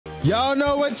Y'all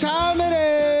know what time it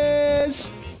is.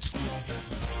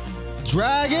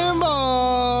 Dragon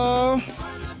Ball.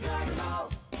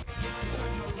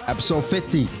 Episode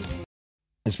 50.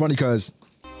 It's funny because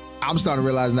I'm starting to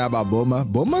realize now about Bulma.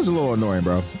 Bulma's a little annoying,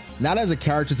 bro. Not as a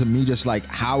character to me, just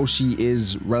like how she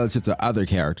is relative to other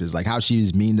characters, like how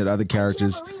she's mean to other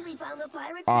characters.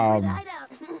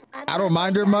 I don't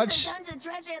mind her much,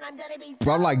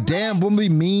 but I'm like, damn, Bulma be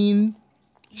mean.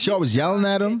 She always yelling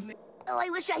at him. Oh, I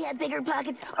wish I had bigger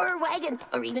pockets or a wagon,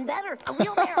 or even better, a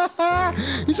wheelbarrow.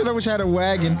 He said, I wish I had a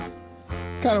wagon.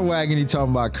 What kind of wagon you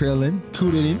talking about, Krillin?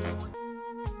 Krillin.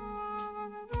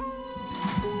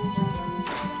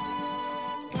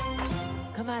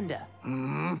 Commander.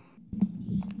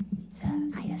 Sir,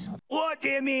 I just... What do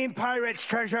you mean, pirate's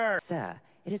treasure? Sir,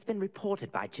 it has been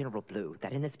reported by General Blue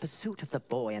that in his pursuit of the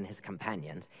boy and his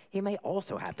companions, he may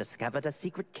also have discovered a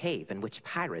secret cave in which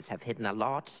pirates have hidden a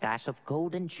large stash of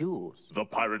gold and jewels. The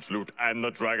pirates' loot and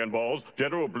the Dragon Balls?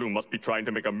 General Blue must be trying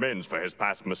to make amends for his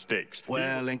past mistakes.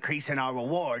 Well, increasing our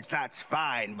rewards, that's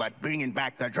fine, but bringing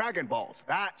back the Dragon Balls,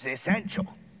 that's essential.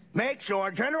 Make sure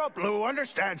General Blue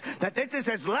understands that this is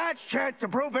his last chance to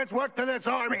prove its worth to this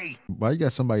army. Why you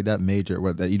got somebody that major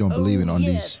that you don't believe in on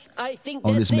these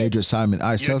on this major assignment? All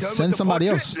right, so send somebody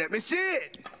else. Let me see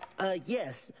it.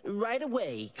 Yes, right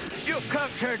away. You've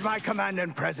captured my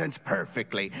commanding presence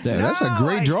perfectly. Damn, that's a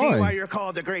great drawing. I see why you're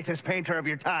called the greatest painter of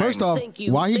your time. First off,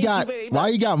 why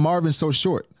he got Marvin so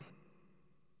short?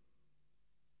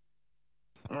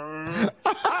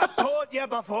 I told you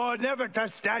before never to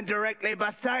stand directly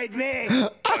beside me.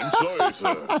 I'm sorry,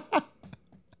 sir.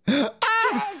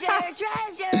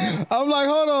 Treasure! I'm like,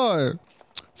 hold on.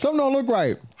 Something don't look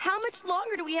right. How much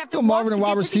longer do we have to Yo, walk Marvin, to a wide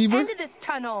get to receiver? the end of this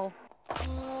tunnel?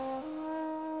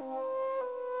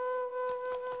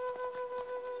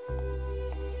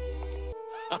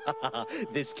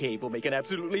 This cave will make an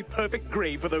absolutely perfect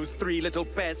grave for those three little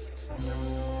pests.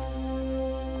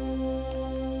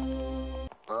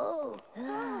 Oh.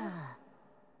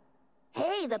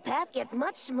 Hey, the path gets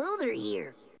much smoother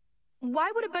here.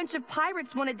 Why would a bunch of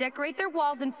pirates want to decorate their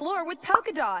walls and floor with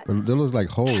polka dot? There looks like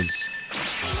holes.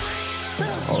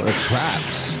 Oh, they're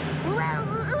traps.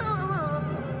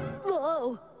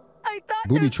 Whoa. I thought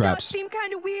Booby those traps. dots seemed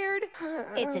kind of weird.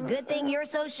 It's a good thing you're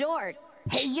so short.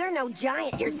 Hey, you're no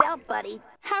giant yourself, buddy.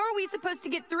 How are we supposed to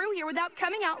get through here without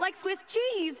coming out like Swiss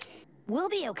cheese? We'll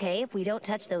be okay if we don't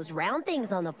touch those round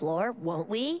things on the floor, won't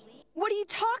we? What are you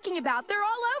talking about? They're all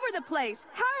over the place.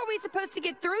 How are we supposed to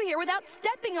get through here without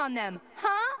stepping on them?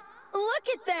 Huh? Look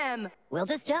at them. We'll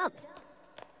just jump.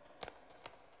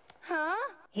 Huh?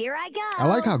 Here I go. I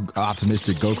like how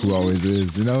optimistic Goku always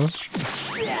is, you know?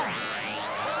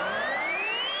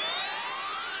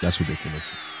 That's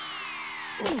ridiculous.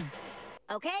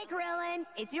 Okay, Krillin,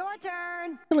 it's your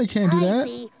turn. Krillin can't do that.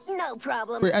 See. No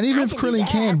problem. Wait, and even I if can do Krillin that.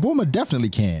 can, Bulma definitely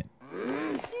can't. No,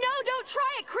 don't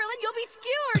try it, Krillin. You'll be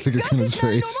skewered. Look at Krillin's Goku's not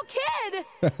a face.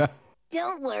 normal kid.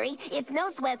 Don't worry, it's no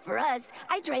sweat for us.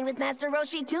 I train with Master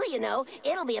Roshi too, you know.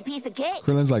 It'll be a piece of cake.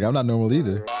 Krillin's like, I'm not normal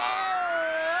either.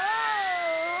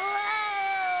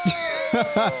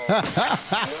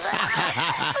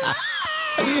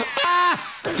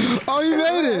 Oh, he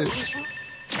made it.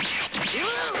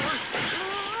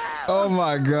 Oh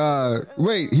my God.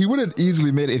 Wait, he would have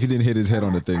easily made it if he didn't hit his head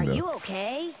on the thing, Are though. you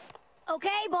okay?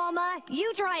 Okay, Bulma,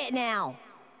 you try it now.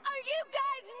 Are you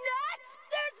guys nuts?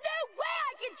 There's no way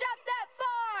I can jump that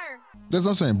far. That's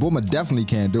what I'm saying. Bulma definitely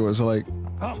can't do it. So, like,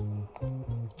 Oh,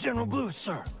 General Blue,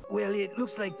 sir. Well, it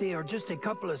looks like they are just a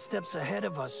couple of steps ahead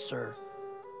of us, sir.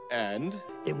 And?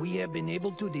 And we have been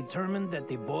able to determine that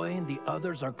the boy and the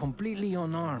others are completely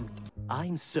unarmed.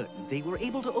 I'm certain they were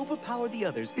able to overpower the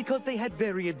others because they had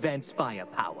very advanced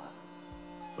firepower.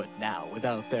 But now,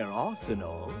 without their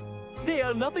arsenal, they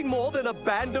are nothing more than a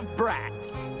band of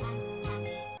brats.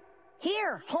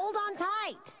 Here, hold on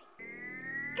tight.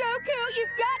 Goku,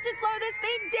 you've got to slow this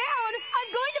thing down.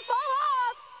 I'm going to fall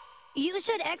off. You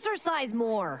should exercise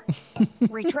more.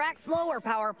 Retract slower,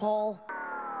 Power Pole.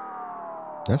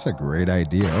 that's a great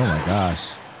idea. Oh my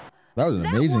gosh. That was an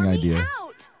amazing wore me idea.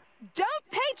 out. Don't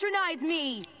patronize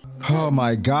me. Oh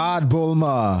my God,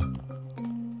 Bulma.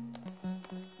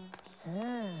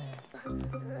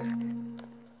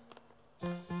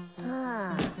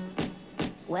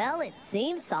 Well, it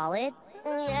seems solid.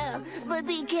 Yeah, but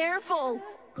be careful.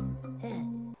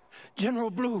 General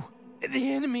Blue,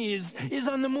 the enemy is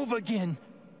on the move again.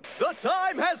 The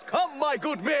time has come, my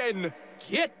good men!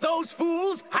 Get those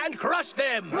fools and crush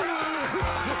them!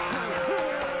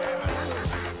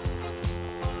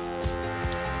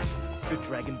 The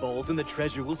Dragon Balls and the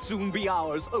treasure will soon be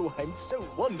ours. Oh, I'm so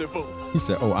wonderful. He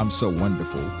said, oh, I'm so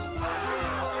wonderful. He said, oh, I'm so wonderful. The Dragon Balls and the treasure will soon be ours. Oh, I'm so wonderful. The Dragon Balls and the treasure will soon be ours. Oh, I'm so wonderful. He said,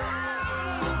 oh, I'm so wonderful.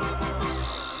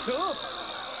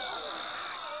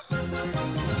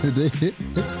 Did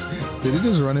they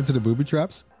just run into the booby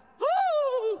traps?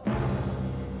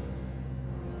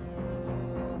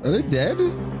 Are they dead?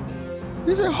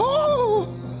 He said, "Oh,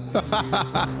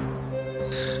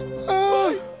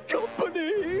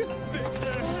 Company!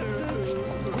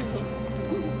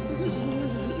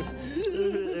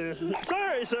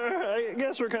 Sorry, sir. I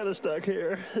guess we're kind of stuck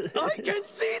here. I can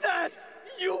see that!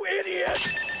 You idiot!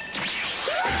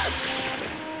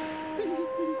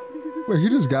 Wait, he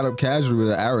just got up casually with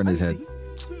an arrow in his head.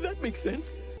 That makes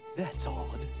sense. That's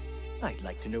odd. I'd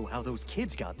like to know how those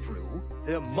kids got through.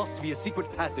 There must be a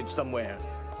secret passage somewhere.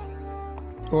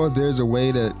 Or there's a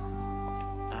way to...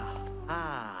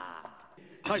 Ah,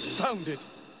 I found it.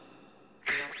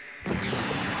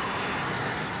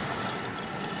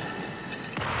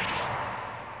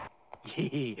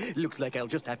 Looks like I'll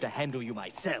just have to handle you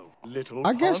myself, little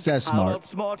I guess that's I'll smart.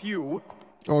 outsmart you.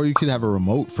 Or you could have a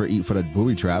remote for the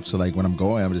booby trap. So like when I'm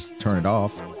going, I'm just turn it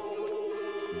off.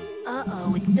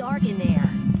 Uh-oh, it's dark in there.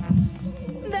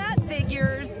 That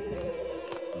figures.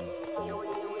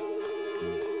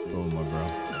 Oh my bro.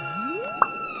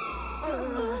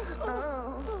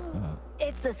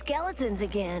 It's the skeletons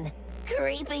again.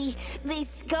 Creepy. These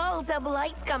skulls have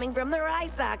lights coming from their eye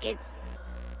sockets.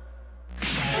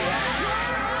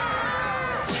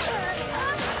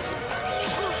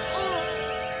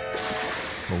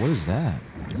 But what is that?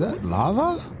 Is that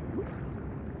lava?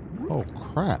 Oh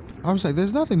crap. I was like,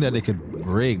 there's nothing that they could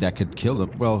rig that could kill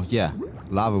them. Well, yeah,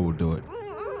 lava will do it.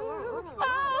 Oh,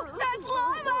 that's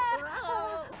lava!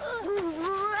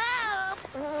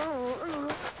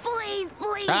 Please,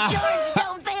 George,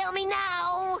 don't fail me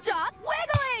now! Stop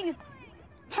wiggling!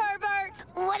 Pervert!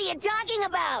 What are you talking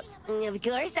about? Of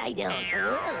course I don't.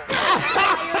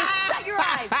 Shut your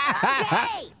eyes!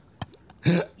 Okay!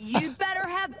 You'd better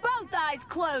have both eyes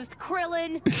closed,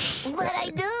 Krillin! But I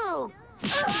do!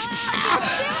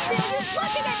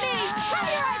 Looking at me!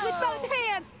 Cover your eyes with both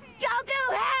hands! GOKU,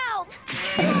 help!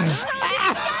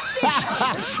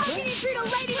 How can you treat a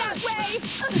lady that way?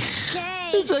 Okay.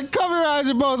 He said, cover your eyes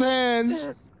with both hands.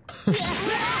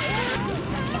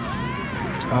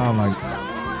 Oh my.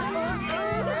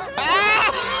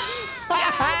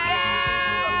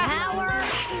 Power,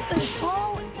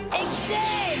 pull,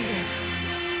 extend!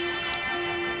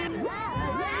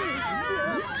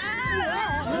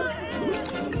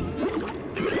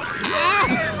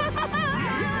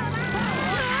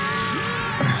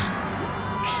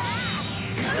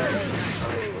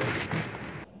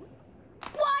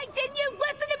 Why didn't you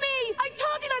listen to me? I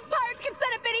told you those pirates could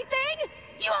set up anything!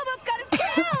 You almost got us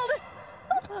killed!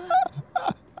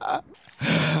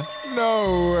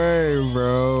 No way,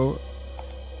 bro.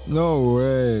 No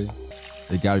way.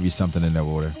 There gotta be something in that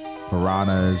water.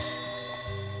 Piranhas.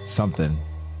 Something.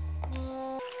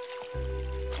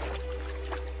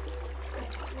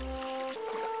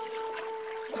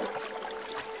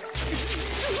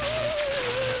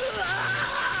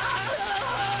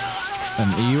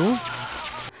 An eel?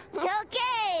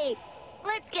 Okay!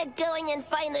 Let's get going and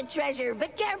find the treasure,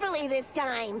 but carefully this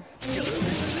time.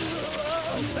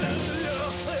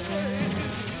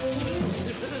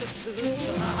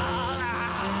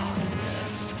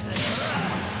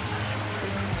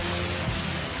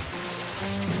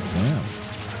 Damn.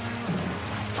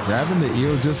 Grabbing the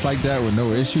eel just like that with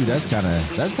no issue, that's kind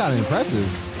of impressive.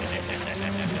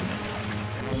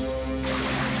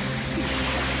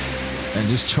 And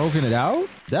just choking it out?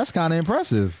 That's kind of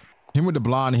impressive. Him with the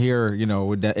blonde hair, you know,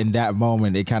 with that in that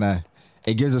moment,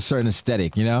 it gives a certain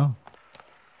aesthetic, you know?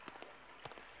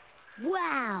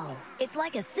 Wow! It's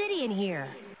like a city in here.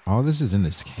 Oh, this is in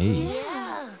this cave.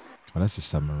 Yeah. Oh, that's a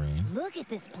submarine. Look at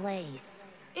this place.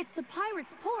 It's the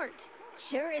pirates' port.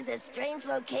 Sure is a strange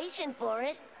location for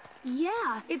it.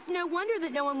 Yeah, it's no wonder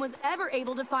that no one was ever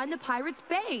able to find the pirates'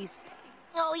 base.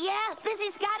 Oh yeah? This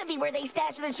has gotta be where they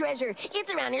stashed the treasure.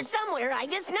 It's around here somewhere, I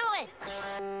just know it.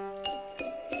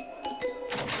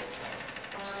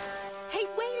 Hey,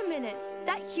 wait a minute.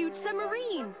 That huge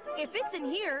submarine. If it's in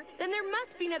here, then there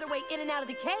must be another way in and out of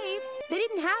the cave. They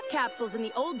didn't have capsules in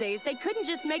the old days. They couldn't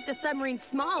just make the submarine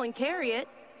small and carry it.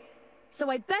 So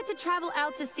I bet to travel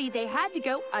out to sea, they had to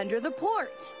go under the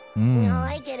port. No,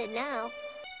 I get it now.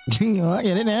 I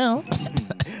get it now.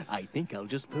 I think I'll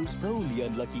just postpone the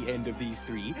unlucky end of these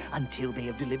three until they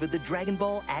have delivered the Dragon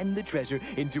Ball and the treasure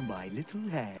into my little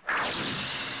hand.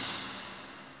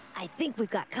 I think we've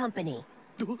got company.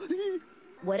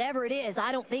 Whatever it is,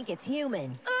 I don't think it's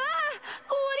human. Ah!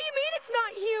 What do you mean it's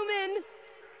not human?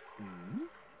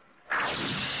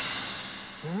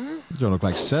 You don't look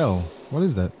like Cell. What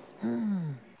is that?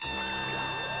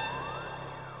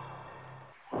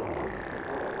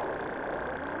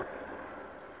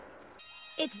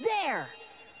 It's there.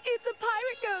 It's a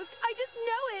pirate ghost. I just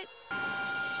know it.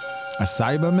 A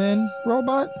Cyberman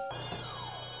robot?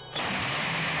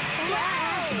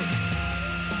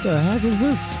 What the heck is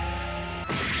this?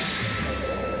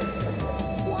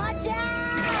 Watch out!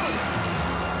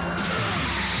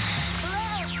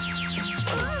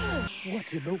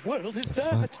 What in the world is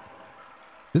that?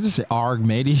 This is ARG,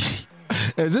 matey.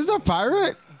 Is this a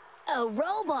pirate? A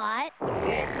robot?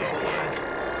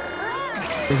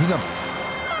 Is it a...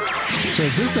 So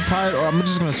is this the pirate, or I'm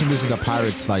just gonna assume this is the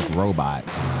pirate's like robot?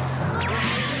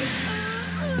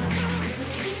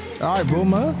 All right,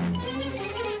 Bulma.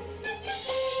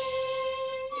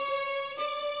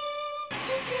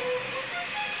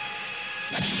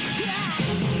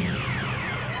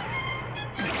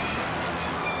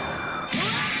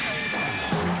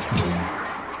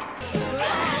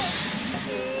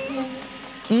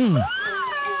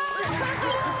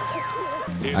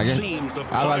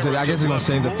 I guess we're gonna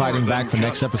save the fighting back for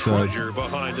next episode.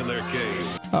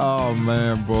 Oh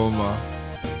man, Bulma.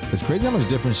 It's crazy how much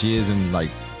different she is in like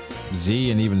Z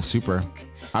and even Super.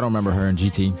 I don't remember her in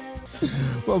GT.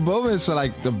 Well, Bulma is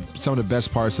like some of the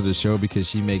best parts of the show because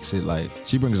she makes it like,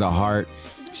 she brings a heart.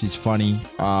 She's funny.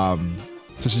 So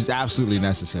she's absolutely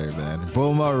necessary, man.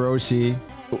 Bulma, Roshi,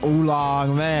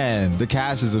 Oolong, man. The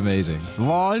cast is amazing.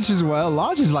 Launch as well.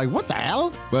 Launch is like, what the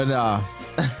hell? But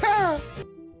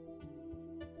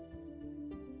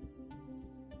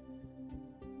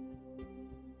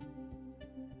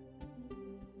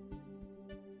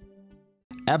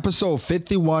Episode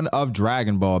 51 of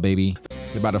Dragon Ball, baby.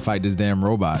 They're about to fight this damn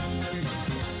robot.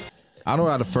 I don't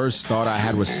know how the first thought I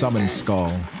had was Summon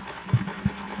Skull.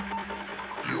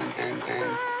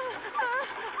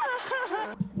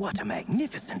 What a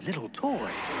magnificent little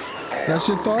toy. That's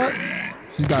your thought?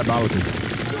 She's diabolical.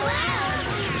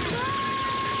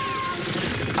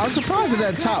 I'm surprised at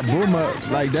that top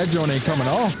Bulma, like that joint ain't coming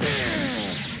off.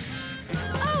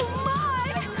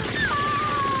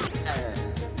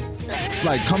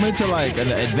 Like coming to like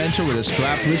an adventure with a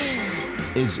strapless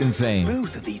is insane.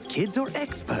 Both of these kids are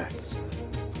experts.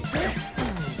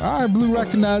 All right, Blue,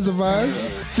 recognize the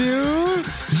vibes.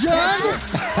 Fusion.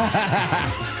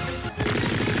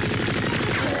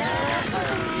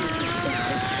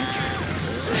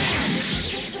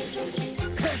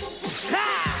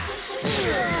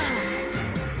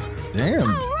 Damn.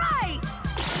 Right.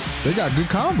 They got good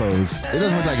combos. It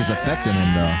doesn't look like it's affecting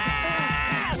him though.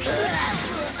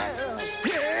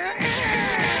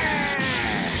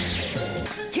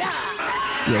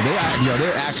 Yo,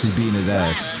 they're actually beating his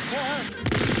ass.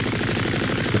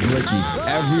 The Blicky.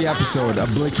 Every episode, a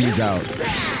Blicky's out.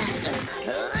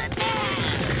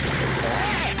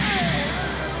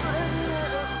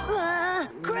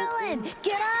 Krillin,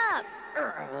 get up!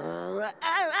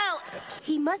 Ow.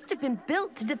 He must have been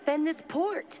built to defend this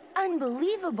port.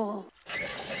 Unbelievable.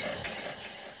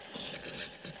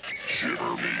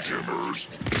 Shiver me timbers.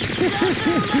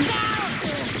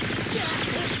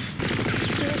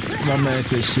 My man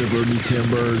says shiver me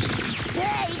timbers.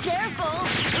 Hey, careful!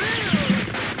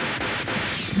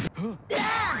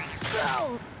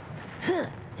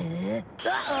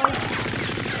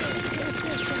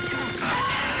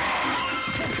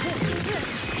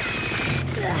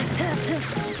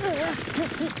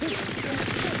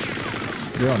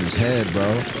 They're on his head,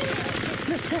 bro.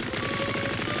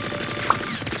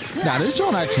 Nah, this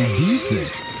joint actually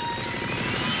decent.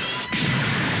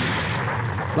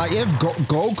 Like if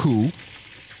Goku,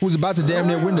 who's about to damn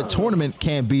near win the tournament,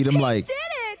 can't beat him, like Did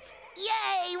it!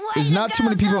 Yay! there's not too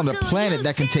many people on the planet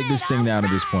that can take this thing down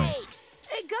at this point.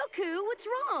 Hey, Goku, what's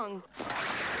wrong?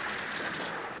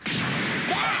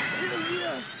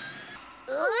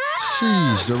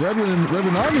 Sheesh, the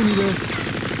Rebel Army need to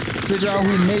figure out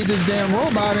who made this damn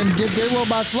robot and get their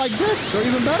robots like this, so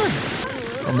even better.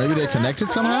 Or maybe they're connected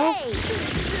somehow?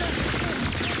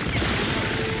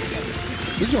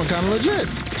 This joint kind of legit.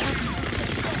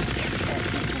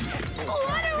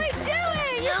 What are we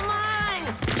doing? Come on!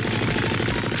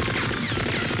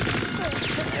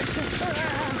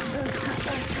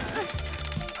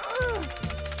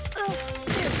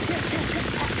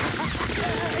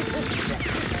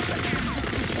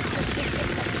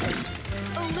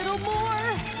 A little more.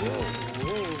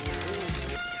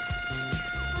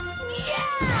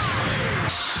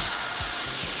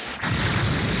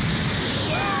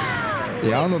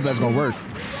 Yeah, I don't know if that's gonna work.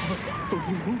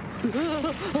 You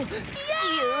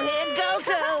hit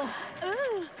Goku!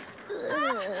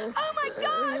 Oh my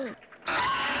gosh!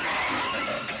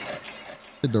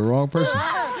 Hit the wrong person.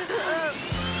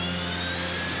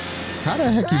 How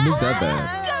the heck you missed that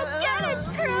bad? Go get it,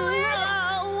 Krillin!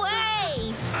 No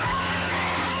way!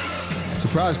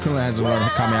 Surprised Krillin hasn't learned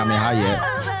Kamehameha yet.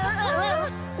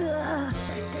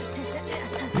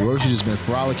 Orochi just been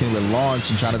frolicking with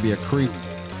Launch and trying to be a creep.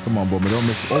 Come on, Bulma, don't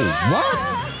miss. Oh, what?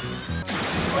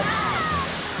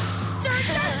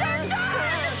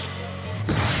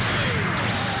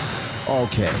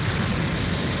 Okay.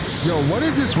 Yo, what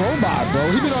is this robot,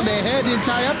 bro? He been on their head the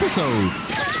entire episode.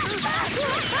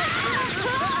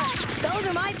 Those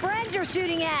are my friends you're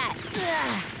shooting at.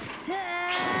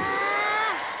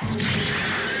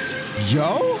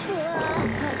 Yo?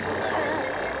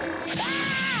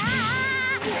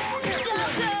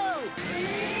 GOKU!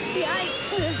 Yikes!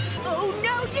 Oh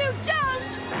no, you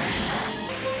don't!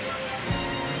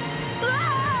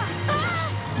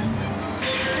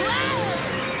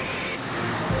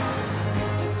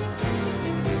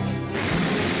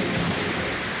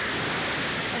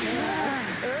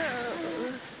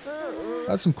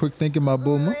 That's some quick thinking, my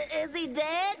Bulma. Is he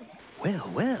dead?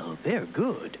 Well, they're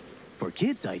good. For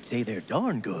kids, I'd say they're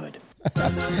darn good.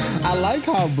 I like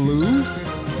how Blue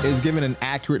is giving an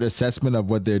accurate assessment of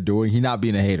what they're doing. He not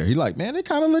being a hater. He like, man, they're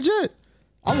kind of legit.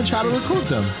 I'm gonna try to recruit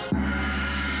them.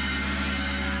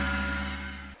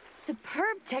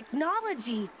 Superb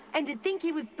technology. And to think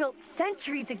he was built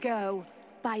centuries ago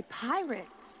by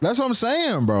pirates. That's what I'm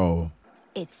saying, bro.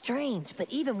 It's strange, but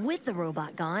even with the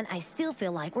robot gone, I still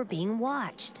feel like we're being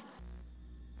watched.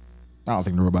 I don't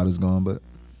think the robot is gone, but.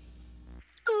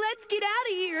 Let's get out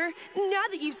of here. Now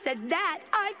that you've said that,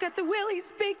 I've got the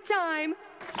willies big time.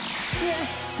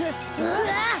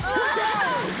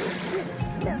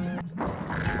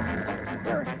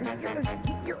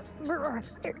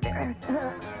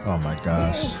 Oh my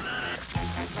gosh.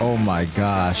 Oh my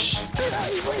gosh.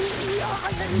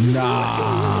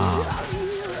 Nah.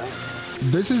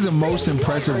 This is the most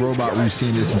impressive robot we've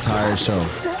seen this entire show.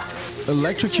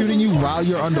 Electrocuting you while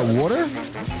you're underwater?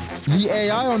 The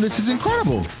AI on this is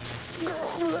incredible.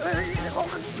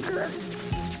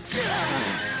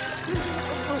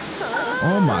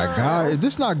 Oh my god. If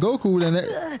this is not Goku, then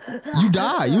you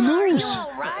die. You lose.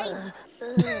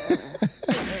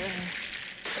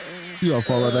 You gonna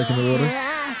fall right back in the water?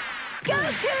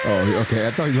 Oh, okay.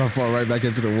 I thought he was gonna fall right back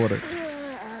into the water.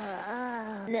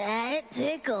 That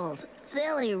tickled.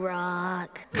 Silly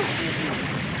rock.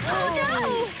 Oh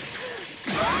no!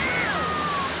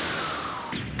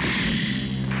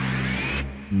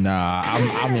 Nah,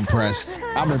 I'm impressed.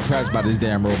 I'm impressed by this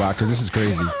damn robot because this is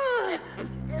crazy.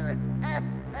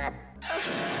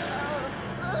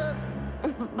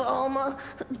 Bulma,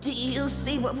 do you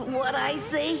see what I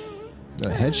see? A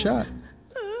headshot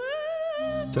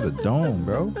to the dome,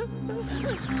 bro.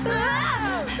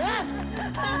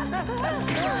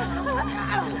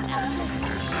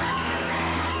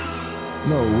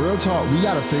 No, real talk. We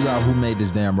gotta figure out who made this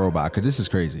damn robot because this is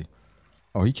crazy.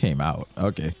 Oh, he came out.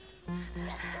 Okay.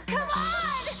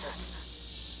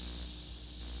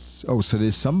 Oh, so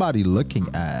there's somebody looking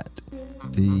at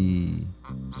the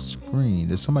screen.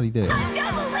 There's somebody there. I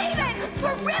don't believe it!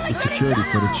 We're really The security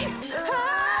footage.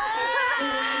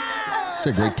 It's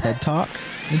a great TED Talk.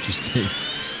 Interesting.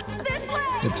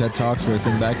 The TED Talks were a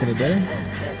thing back in the day.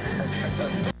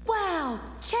 Wow,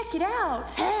 check it out.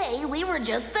 Hey, we were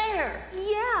just there.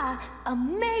 Yeah,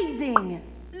 amazing.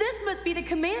 This must be the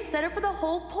command center for the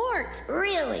whole port.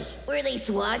 Really? Were they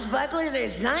swashbucklers or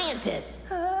scientists?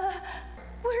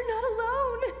 We're not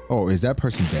alone. Oh, is that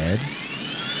person dead?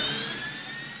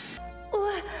 Who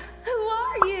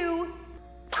are you?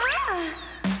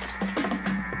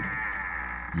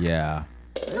 Yeah.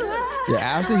 Yeah,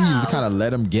 after he kind of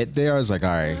let him get there, I was like,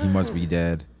 all right, he must be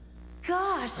dead.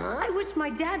 Gosh, I wish my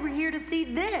dad were here to see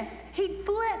this. He'd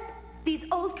flip. These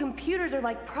old computers are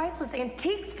like priceless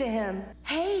antiques to him.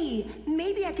 Hey,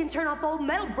 maybe I can turn off old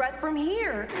metal breath from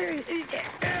here.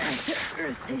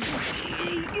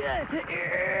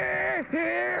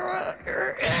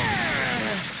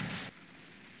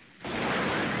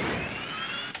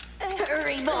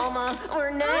 Hurry, Bulma,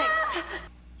 we're next.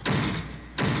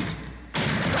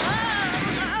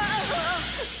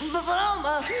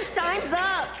 Bulma, time's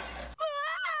up.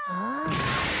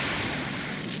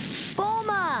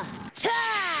 Bulma!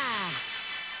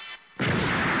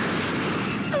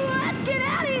 Let's get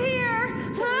out of here!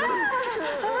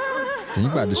 You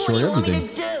about to destroy What do you everything.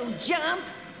 want me to do, jump?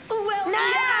 Well, No!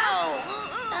 yeah.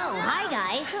 Oh, hi,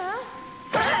 guys.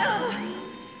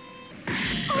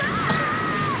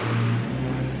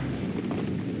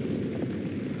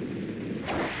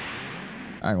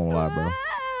 I ain't gonna lie, bro.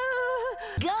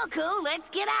 Goku, let's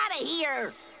get out of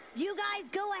here. You guys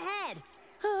go ahead.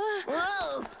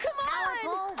 Whoa! Come Power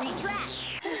on! pole, retract.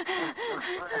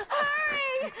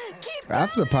 Hurry! Keep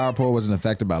After the power pole wasn't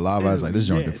affected by lava, I was like, this is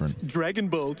Yes, different. Dragon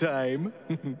Ball time.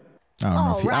 I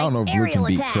don't know if Blue can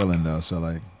beat attack. Krillin though. So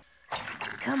like,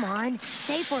 Come on,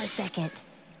 stay for a second.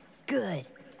 Good.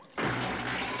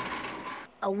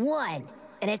 A 1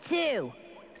 and a 2,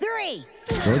 3.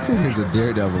 Goku is a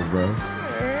daredevil, bro.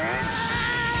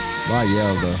 Why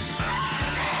yell though?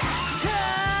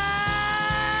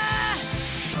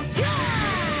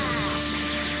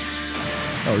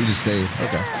 Oh, you just stayed.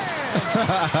 Okay.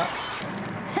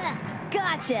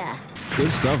 Gotcha.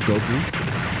 Good stuff, Goku.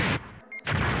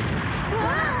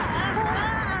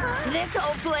 This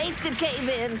whole place could cave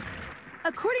in.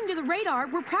 According to the radar,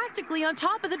 we're practically on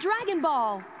top of the Dragon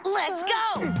Ball. Let's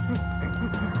go.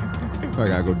 I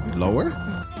gotta go lower.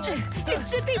 It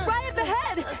should be right up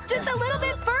ahead, just a little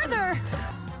bit further.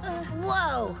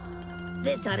 Whoa.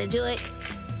 This ought to do it.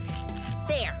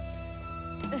 There.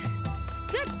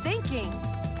 Good thinking.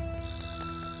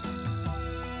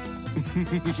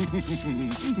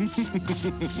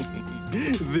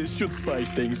 This should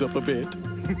spice things up a bit.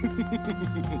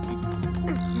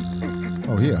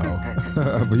 Oh, he a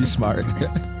hoe. But he's smart.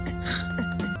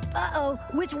 Uh-oh,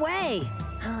 which way?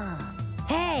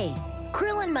 Hey,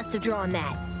 Krillin must have drawn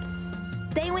that.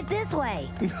 They went this way.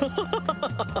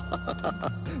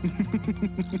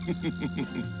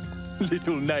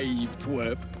 Little naive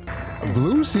twerp.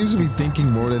 Blue seems to be thinking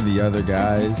more than the other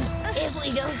guys. If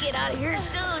we don't get out of here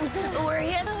soon, we're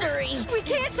history. We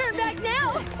can't turn back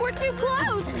now. We're too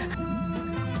close.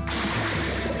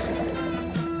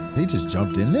 He just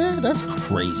jumped in there? That's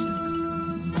crazy.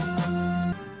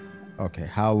 Okay,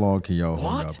 how long can y'all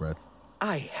hold your breath?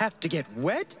 I have to get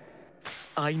wet?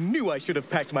 I knew I should have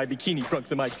packed my bikini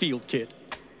trunks and my field kit.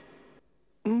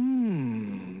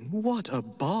 What a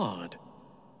bod.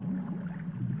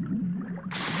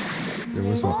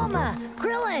 Bulma,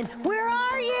 Krillin, where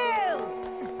are you?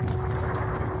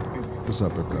 What's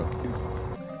up, bro?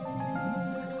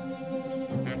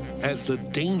 As the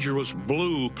dangerous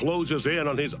Blue closes in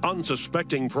on his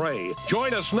unsuspecting prey,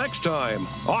 join us next time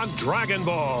on Dragon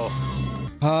Ball.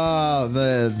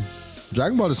 Man.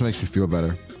 Dragon Ball just makes me feel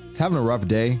better. Having a rough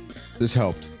day, this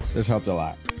helped. This helped a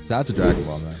lot. Shout out to Dragon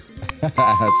Ball, man. Shout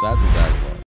out to Dragon Ball.